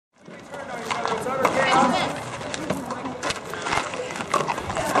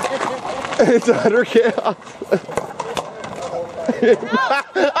It's 100 chaos.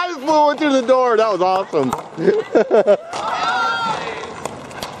 I just flew one through the door. That was awesome.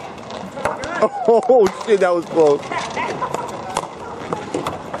 Oh shit, that was close.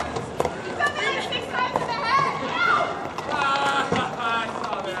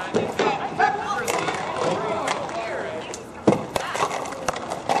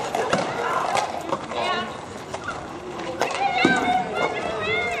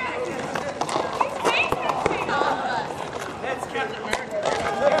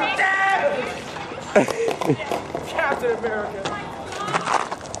 Captain America.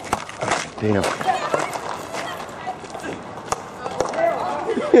 Damn.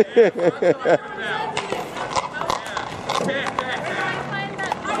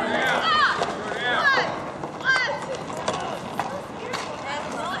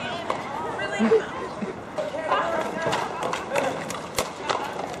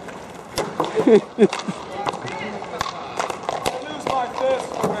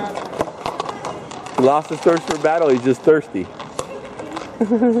 He lost his thirst for battle, he's just thirsty.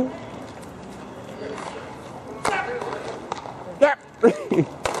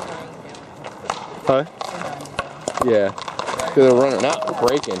 Huh? Yeah. Because they're running out,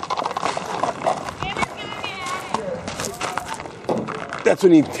 breaking. That's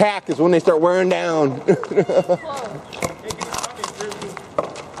when you attack, is when they start wearing down.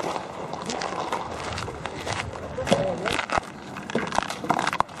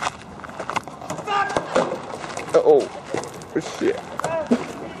 Uh-oh. Shit.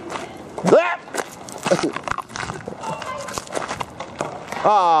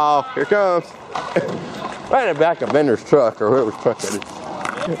 Oh, here comes. Right in the back of Bender's truck, or whoever's truck that is.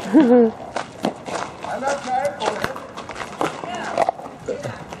 I'm not tired for it.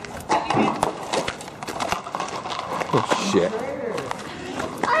 Oh, shit.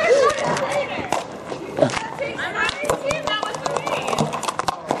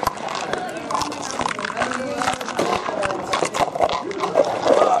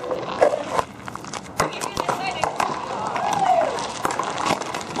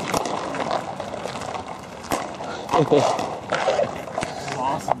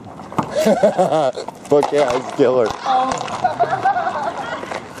 Awesome. Fuck yeah, it's killer.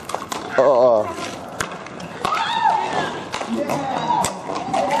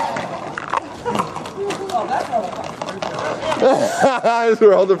 That's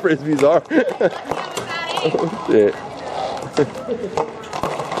where all the Frisbees are. Oh, shit.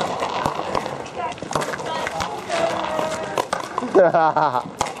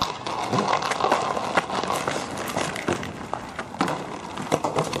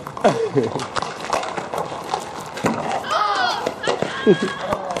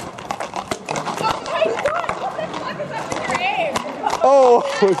 Oh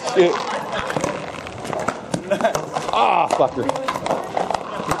shit. Ah, fucker.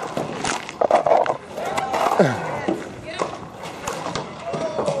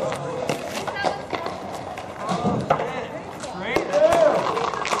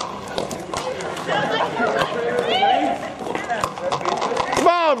 Come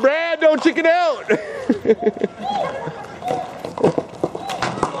on, Brad, don't chicken out.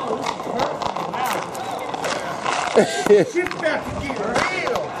 Shit's about to get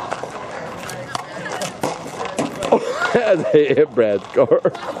real. As they hit Brad's car.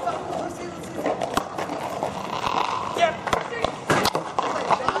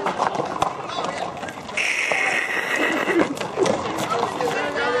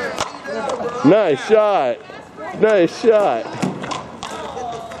 Nice shot. Nice shot.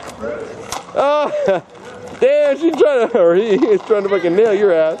 Oh, damn, she's trying to, or he is trying to fucking nail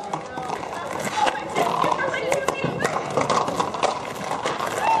your ass.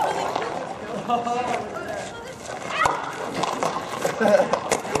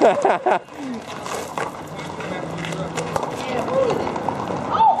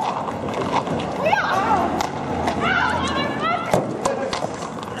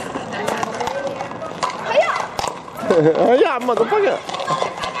 Oh yeah, motherfucker.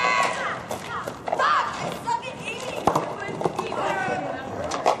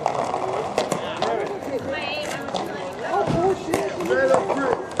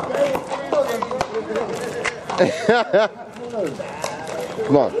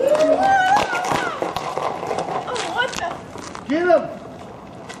 Come on. Get him.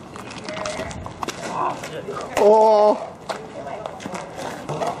 Oh.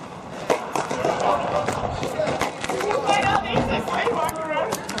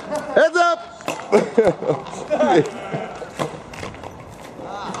 Heads up!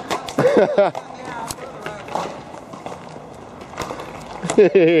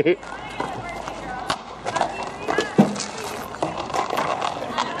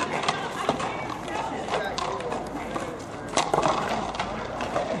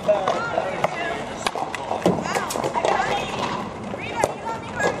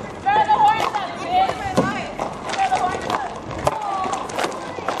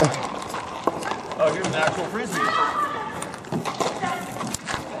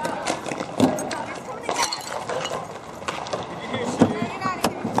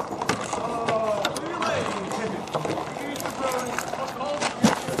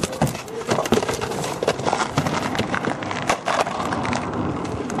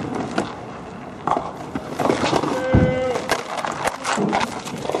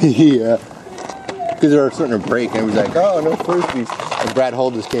 Yeah. Because they were starting to break, and he was like, oh, no Frisbees. And Brad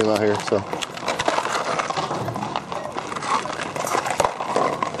Hull just came out here, so.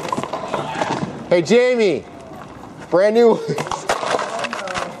 Hey, Jamie. Brand new.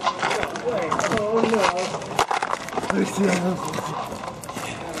 Oh no.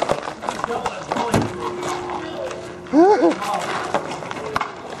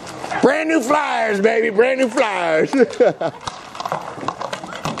 Brand new flyers, baby. Brand new flyers.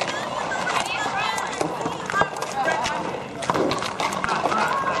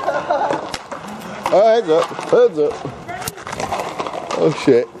 Oh, heads up. Heads up. Oh,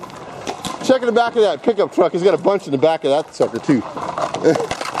 shit. Check in the back of that pickup truck. He's got a bunch in the back of that sucker, too.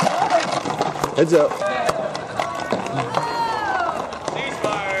 Heads up.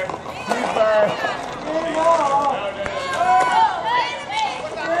 Ceasefire.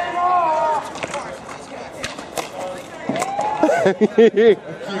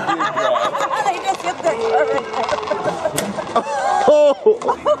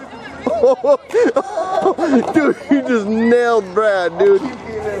 Dude, you just nailed Brad, dude.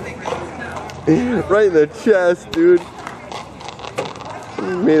 Right in the chest, dude.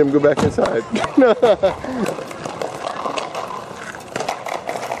 Made him go back inside.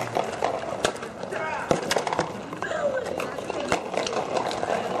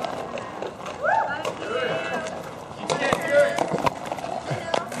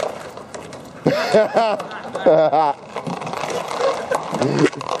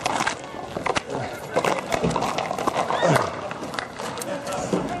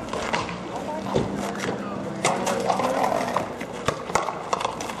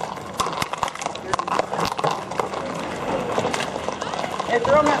 Hey,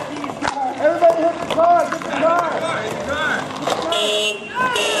 throw him that piece. Everybody hit the car. Get the car.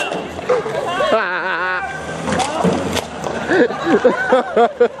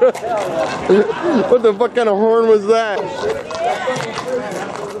 What the fuck kind of horn was that?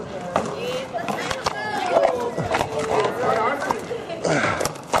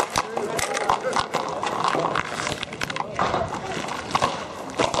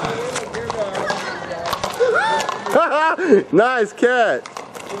 Nice cat.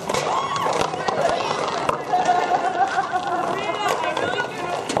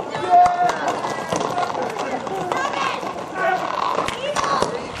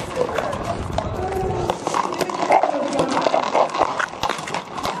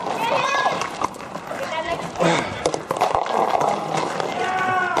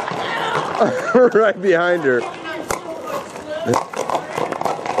 Right behind her.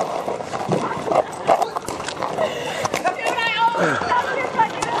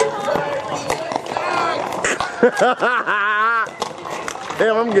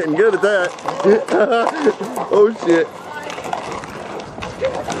 Damn, I'm getting good at that. Oh shit.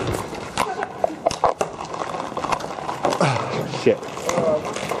 Oh, shit.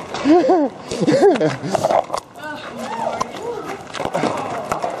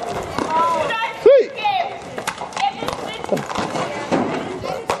 Sweet.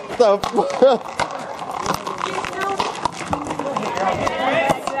 The fuck?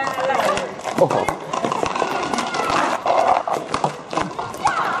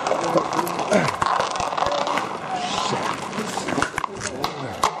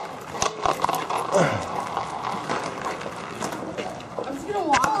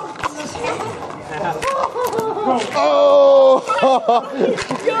 Oh. Oh!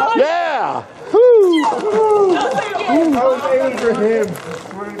 Yeah! Woo! I was aiming for him. I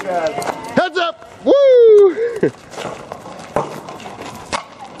swear to God. Heads up! Woo!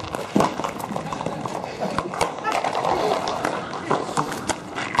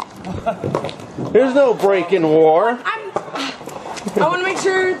 There's no break in war. I want to make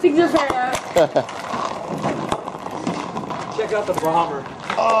sure things are fair. Check out the bomber.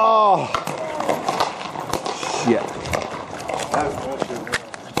 Oh! Shit. That was bullshit.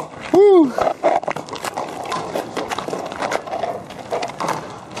 Woo!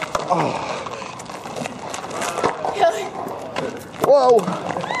 Oh. Whoa!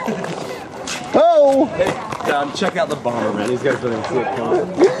 Oh! Hey, check out the bomber, man. These guys don't even see it coming.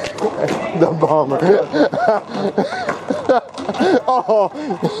 The bomber. Oh!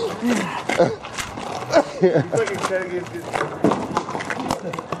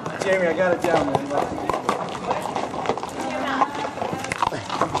 Jamie, I got it down, man.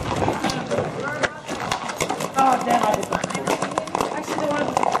 Oh, damn, I did that. Actually, they want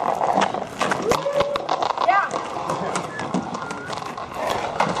to... Yeah.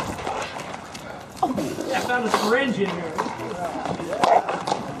 I found a syringe in here.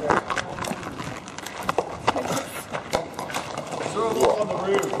 Throw a little on the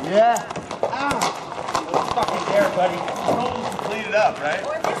roof. buddy. You told us to clean it up, right?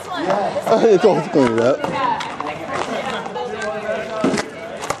 Or this one. They told us to clean it up.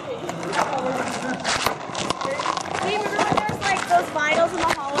 Hey, remember when there was like those vinyls in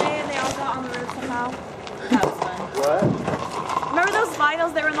the hallway and they all got on the roof somehow? That was fun. What? Remember those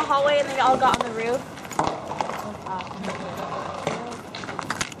vinyls that were in the hallway and they all got on the roof?